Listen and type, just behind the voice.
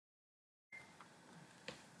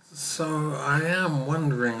So I am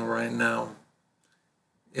wondering right now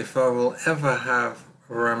if I will ever have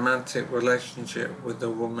a romantic relationship with a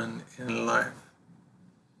woman in life.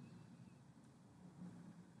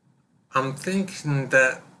 I'm thinking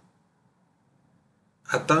that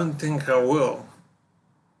I don't think I will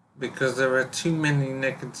because there are too many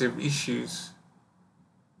negative issues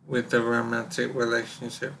with the romantic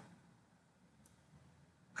relationship.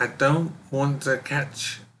 I don't want to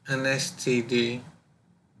catch an STD.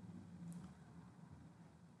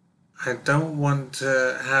 I don't want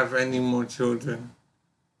to have any more children.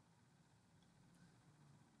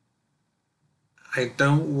 I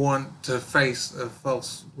don't want to face a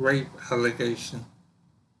false rape allegation.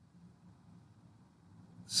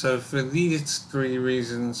 So for these three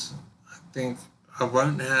reasons, I think I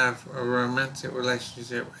won't have a romantic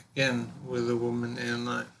relationship again with a woman in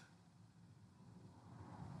life.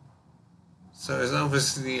 So it's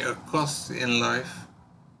obviously a cost in life,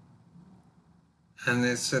 and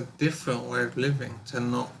it's a different way of living to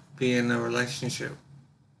not be in a relationship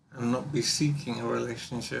and not be seeking a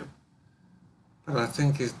relationship. But I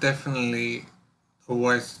think it's definitely a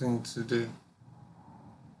wise thing to do.